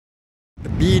The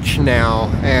beach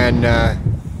now, and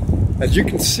as you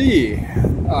can see,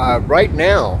 right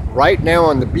now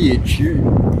on the beach,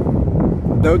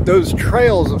 those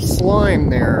trails of slime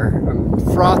there,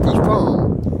 frothy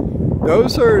foam,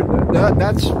 that's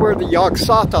where the Yog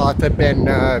Sothoth have been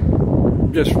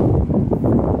just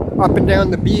up and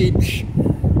down the beach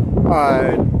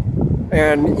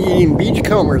and eating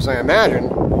beachcombers, I imagine.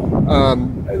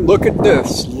 Look at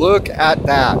this. Look at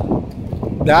that.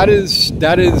 That is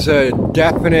a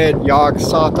definite Yog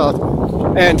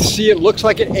Sothoth. And see, it looks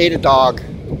like it ate a dog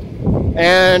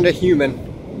and a human.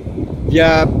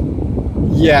 Yeah,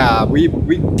 we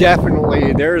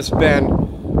definitely, there's been,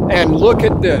 and look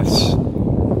at this.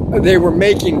 They were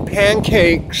making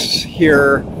pancakes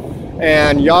here,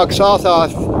 and Yog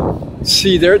Sothoth,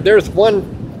 see, there's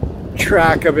one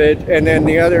track of it, and then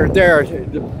the other there,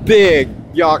 the big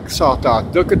Yog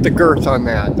Sothoth. Look at the girth on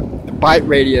that. The bite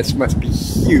radius must be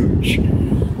huge.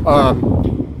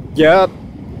 Yep,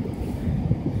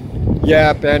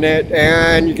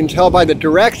 and you can tell by the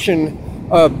direction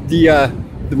of the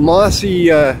mossy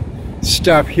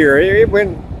stuff here. It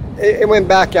went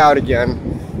back out again,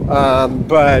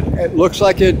 but it looks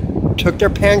like it took their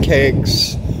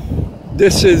pancakes.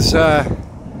 This is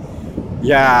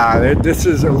this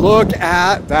is, look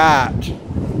at that.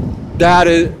 That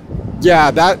is,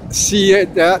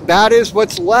 that is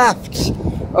what's left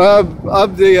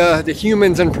of the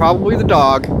humans and probably the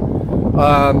dog.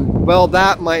 Well,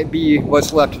 that might be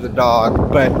what's left of the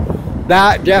dog, but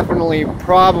that definitely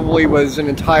probably was an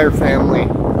entire family.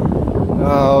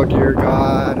 Oh dear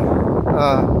God.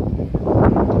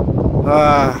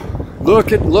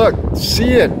 Look,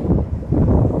 see it.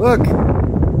 Look.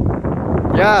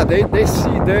 Yeah, they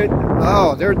see that.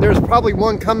 Oh, there's probably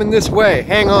one coming this way.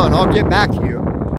 Hang on, I'll get back to you.